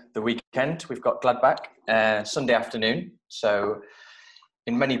to the weekend. We've got Gladbach Sunday afternoon. So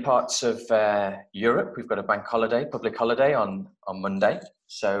in many parts of Europe, we've got a public holiday on Monday.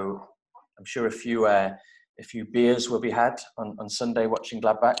 So I'm sure a few beers will be had on Sunday watching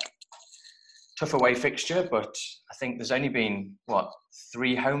Gladbach. Tough away fixture, but I think there's only been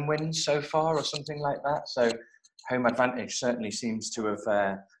 3 home wins so far or something like that. So home advantage certainly seems to have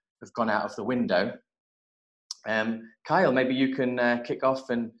gone out of the window. Kyle, maybe you can kick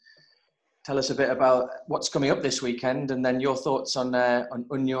off and tell us a bit about what's coming up this weekend, and then your thoughts on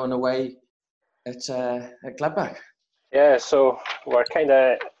Union away at Gladbach. Yeah, so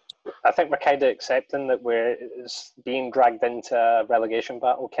I think we're kind of accepting that we're being dragged into a relegation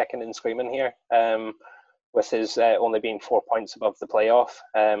battle, kicking and screaming here, with his only being 4 points above the playoff.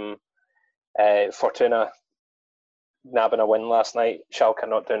 Fortuna nabbing a win last night. Schalke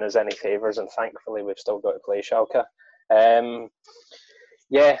not doing us any favours, and thankfully we've still got to play Schalke.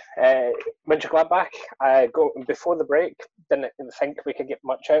 Mönchengladbach. Before the break, didn't think we could get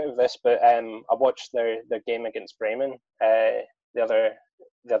much out of this, but I watched their game against Bremen the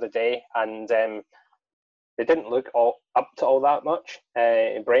other day, and they didn't look up to all that much.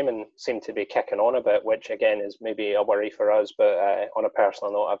 Bremen seemed to be kicking on a bit, which again is maybe a worry for us, but on a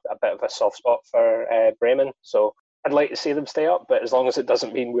personal note, a bit of a soft spot for Bremen. So I'd like to see them stay up, but as long as it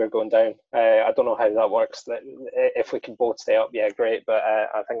doesn't mean we're going down. I don't know how that works. If we can both stay up, yeah, great, but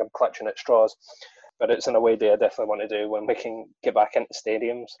I think I'm clutching at straws. But it's an away day I definitely want to do when we can get back into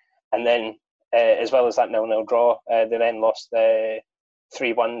stadiums. And then, as well as that 0-0 draw, they then lost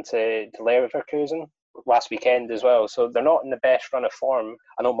 3-1 to Leverkusen last weekend as well. So they're not in the best run of form.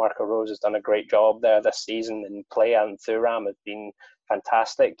 I know Marco Rose has done a great job there this season, and Plea and Thuram have been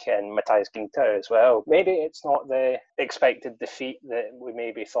fantastic, and Matthias Ginter as well. Maybe it's not the expected defeat that we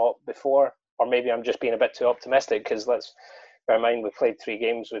maybe thought before, or maybe I'm just being a bit too optimistic, because let's bear in mind we've played 3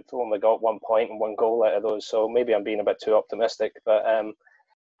 games, we've only got 1 point and 1 goal out of those, so maybe I'm being a bit too optimistic, but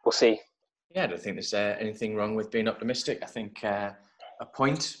we'll see. Yeah, I don't think there's anything wrong with being optimistic. I think a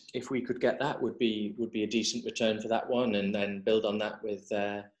point, if we could get that, would be a decent return for that one, and then build on that with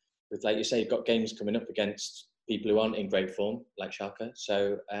like you say, you've got games coming up against people who aren't in great form, like Schalke.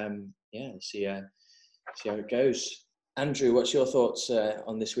 So see how it goes. Andrew, what's your thoughts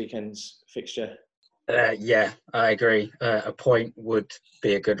on this weekend's fixture? Yeah, I agree. A point would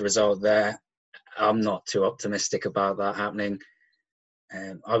be a good result there. I'm not too optimistic about that happening.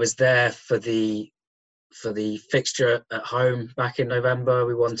 I was there for the fixture at home back in November.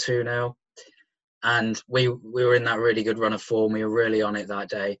 We won 2-0, and we were in that really good run of form. We were really on it that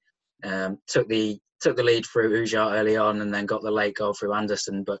day. Took the lead through Ujah early on, and then got the late goal through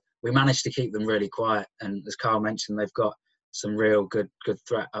Anderson. But we managed to keep them really quiet. And as Carl mentioned, they've got some real good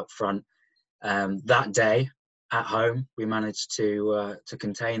threat up front. That day at home, we managed to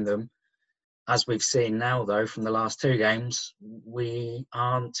contain them. As we've seen now, though, from the last 2 games, we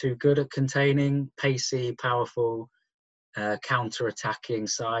aren't too good at containing pacey, powerful, counter-attacking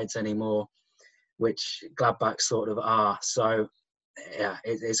sides anymore, which Gladbach sort of are. So, yeah,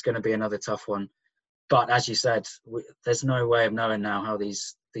 it's going to be another tough one. But as you said, there's no way of knowing now how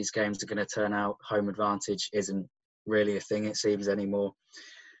these games are going to turn out. Home advantage isn't really a thing, it seems, anymore.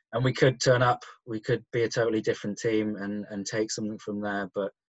 And we could turn up, we could be a totally different team and take something from there.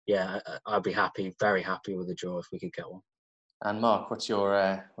 But yeah, I'd be happy, very happy with a draw if we could get one. And Mark, what's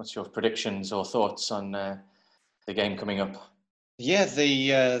your predictions or thoughts on the game coming up? Yeah,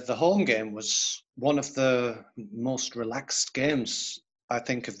 the home game was one of the most relaxed games I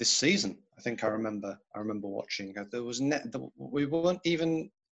think of this season. I think I remember watching. There was we weren't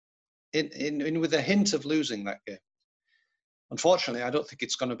even in with a hint of losing that game. Unfortunately, I don't think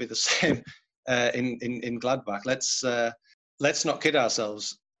it's going to be the same in Gladbach. Let's not kid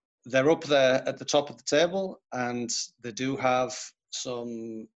ourselves. They're up there at the top of the table, and they do have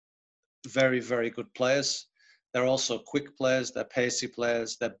some very, very good players. They're also quick players. They're pacey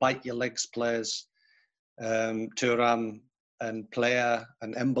players. They're bite your legs players. Thuram and Plea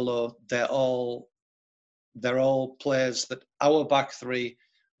and Embolo. They're all players that our back three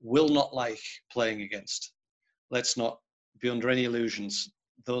will not like playing against. Let's not be under any illusions.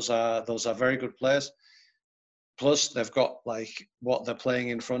 Those are very good players. Plus, they've got what they're playing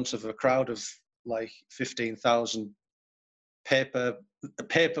in front of a crowd of 15,000 paper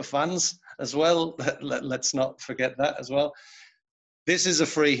fans as well. Let's not forget that as well. This is a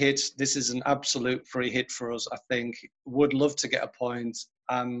free hit. This is an absolute free hit for us, I think. Would love to get a point.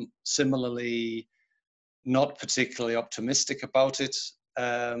 I'm similarly not particularly optimistic about it.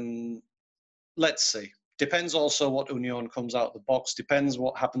 Let's see. Depends also what Union comes out of the box. Depends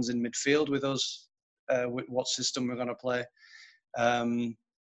what happens in midfield with us, with what system we're going to play.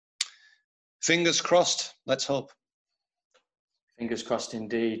 Fingers crossed. Let's hope. Fingers crossed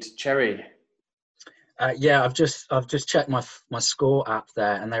indeed. Cherry. Yeah, I've just checked my score app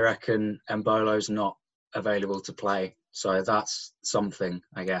there, and they reckon Embolo's not available to play. So that's something,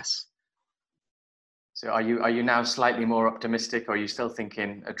 I guess. So are you now slightly more optimistic, or are you still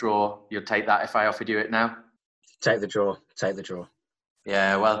thinking a draw? You'll take that if I offered you it now? Take the draw.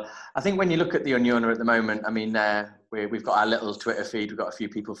 Yeah, well, I think when you look at the Unioner at the moment, I mean, we've got our little Twitter feed. We've got a few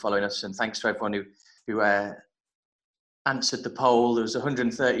people following us, and thanks to everyone who answered the poll. There was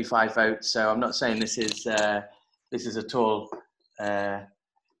 135 votes, so I'm not saying this is at all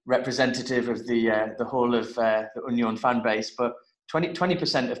representative of the whole of the Union fan base, but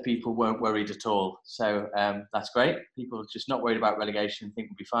 20% of people weren't worried at all. So that's great. People just not worried about relegation, think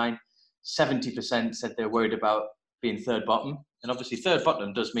we'll be fine. 70% said they're worried about being third bottom, and obviously third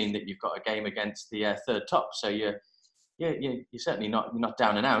bottom does mean that you've got a game against the third top. So you're certainly not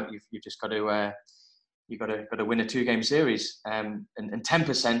down and out. You've just got to you've got to win a 2-game series, and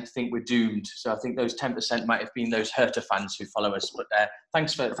 10% think we're doomed. So I think those 10% might have been those Hertha fans who follow us. But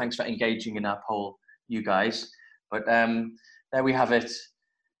thanks for engaging in our poll, you guys. But there we have it.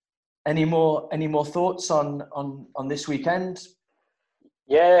 Any more thoughts on this weekend?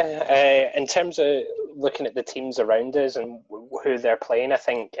 Yeah, in terms of looking at the teams around us and who they're playing, I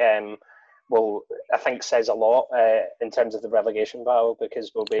think says a lot in terms of the relegation battle,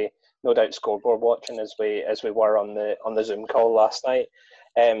 because we'll be no doubt scoreboard watching as we were on the Zoom call last night.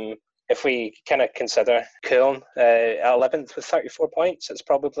 If we kind of consider Köln at 11th with 34 points, it's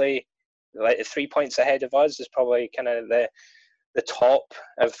probably 3 points ahead of us. Is probably kind of the top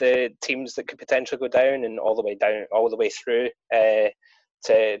of the teams that could potentially go down, and all the way through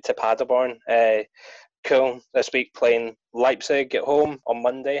to Paderborn. Köln this week playing Leipzig at home on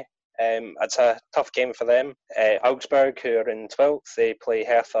Monday. It's a tough game for them. Augsburg, who are in 12th, they play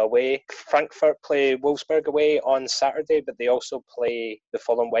Hertha away. Frankfurt play Wolfsburg away on Saturday, but they also play the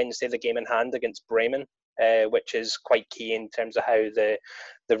following Wednesday, the game in hand against Bremen, which is quite key in terms of how the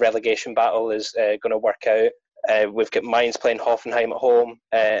relegation battle is going to work out. We've got Mainz playing Hoffenheim at home,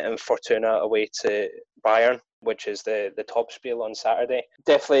 and Fortuna away to Bayern, which is the top spiel on Saturday.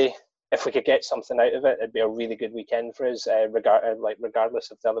 Definitely, if we could get something out of it, it'd be a really good weekend for us, regardless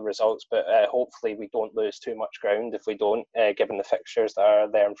of the other results. But hopefully we don't lose too much ground if we don't, given the fixtures that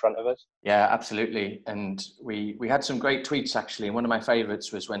are there in front of us. Yeah, absolutely. And we had some great tweets, actually. One of my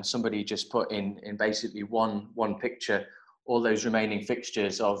favourites was when somebody just put in basically one picture all those remaining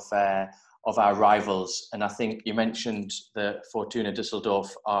fixtures of our rivals. And I think you mentioned that Fortuna Düsseldorf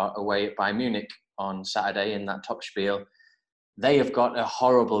are away at Bayern Munich on Saturday in that top spiel. They have got a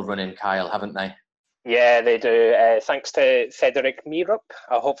horrible run in, Kyle, haven't they? Yeah, they do. Thanks to Frederick Mierup.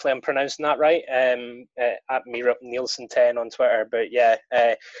 Hopefully I'm pronouncing that right. At Mierup Nielsen 10 on Twitter. But yeah,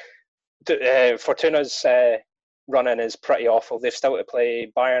 Fortuna's running is pretty awful. They've still to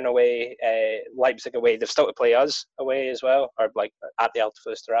play Bayern away, Leipzig away. They've still to play us away as well, or at the Alta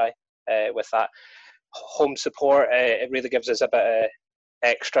with that home support. It really gives us a bit of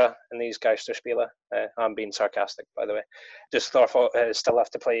extra in these Geisterspiele. I'm being sarcastic, by the way. Düsseldorf still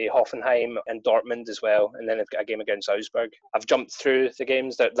have to play Hoffenheim and Dortmund as well, and then they've got a game against Augsburg. I've jumped through the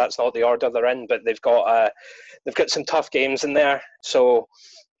games. That's not the order they're in, but they've got some tough games in there. So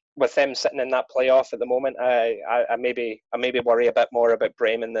with them sitting in that playoff at the moment, I maybe worry a bit more about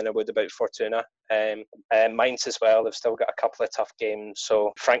Bremen than I would about Fortuna. Mainz as well, they've still got a couple of tough games.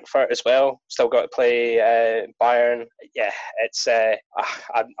 So Frankfurt as well, still got to play Bayern. Yeah, it's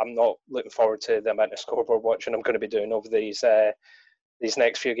I'm not looking forward to the amount of scoreboard watching I'm going to be doing over these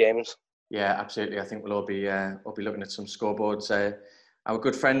next few games. Yeah, absolutely. I think we'll all be looking at some scoreboards. Our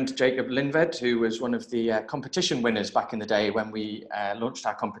good friend Jacob Lindved, who was one of the competition winners back in the day when we launched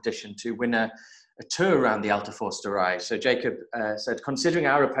our competition to win a tour around the Alta Forsterei. So Jacob said, considering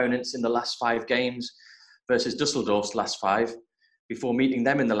our opponents in the last 5 games versus Dusseldorf's last 5, before meeting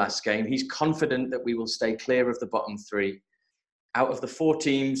them in the last game, he's confident that we will stay clear of the bottom 3. Out of the 4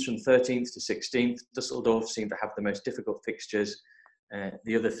 teams from 13th to 16th, Dusseldorf seem to have the most difficult fixtures.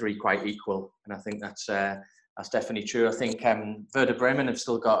 The other 3 quite equal, and I think that's definitely true. I think Werder Bremen have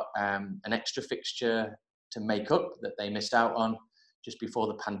still got an extra fixture to make up that they missed out on just before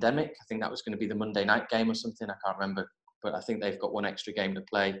the pandemic. I think that was going to be the Monday night game or something. I can't remember, but I think they've got 1 extra game to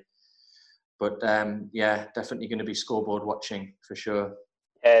play. But yeah, definitely going to be scoreboard watching for sure.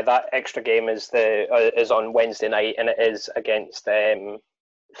 That extra game is on Wednesday night, and it is against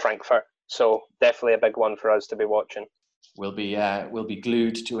Frankfurt. So definitely a big one for us to be watching. We'll be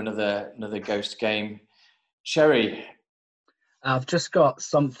glued to another ghost game. Sherry, I've just got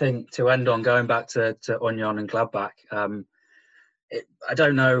something to end on, going back to Union and Gladbach. I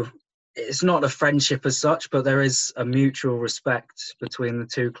don't know, it's not a friendship as such, but there is a mutual respect between the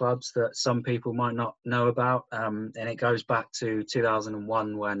 2 clubs that some people might not know about. And it goes back to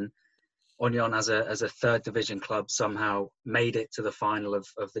 2001 when Union, as a 3rd division club, somehow made it to the final of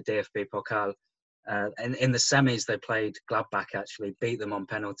the DFB Pokal. And in the semis, they played Gladbach, actually beat them on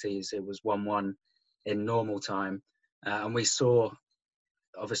penalties. It was 1-1 in normal time. And we saw,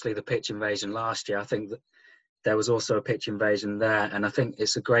 obviously, the pitch invasion last year. I think that there was also a pitch invasion there. And I think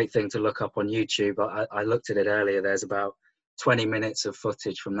it's a great thing to look up on YouTube. I looked at it earlier. There's about 20 minutes of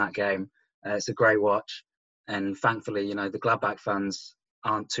footage from that game. It's a great watch. And thankfully, the Gladbach fans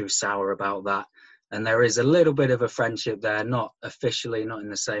aren't too sour about that. And there is a little bit of a friendship there, not officially, not in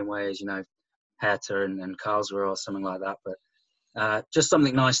the same way as, Hertha and Karlsruhe or something like that. But just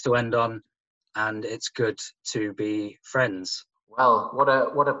something nice to end on. And it's good to be friends. Well, what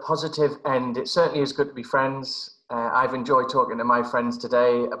a positive end. It certainly is good to be friends. I've enjoyed talking to my friends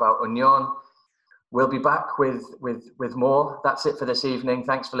today about Union. We'll be back with more. That's it for this evening.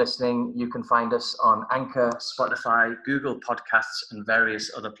 Thanks for listening. You can find us on Anchor, Spotify, Google Podcasts, and various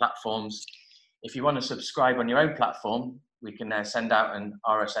other platforms. If you want to subscribe on your own platform, we can send out an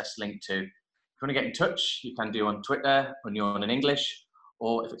RSS link too. If you want to get in touch, you can do on Twitter, Union in English,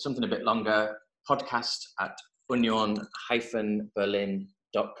 or if it's something a bit longer,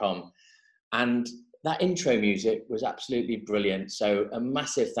 podcast@union-berlin.com. And that intro music was absolutely brilliant. So a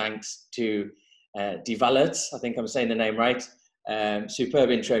massive thanks to Die Wallert, I think I'm saying the name right. Superb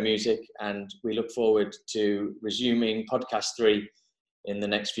intro music, and we look forward to resuming podcast 3 in the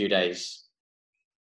next few days.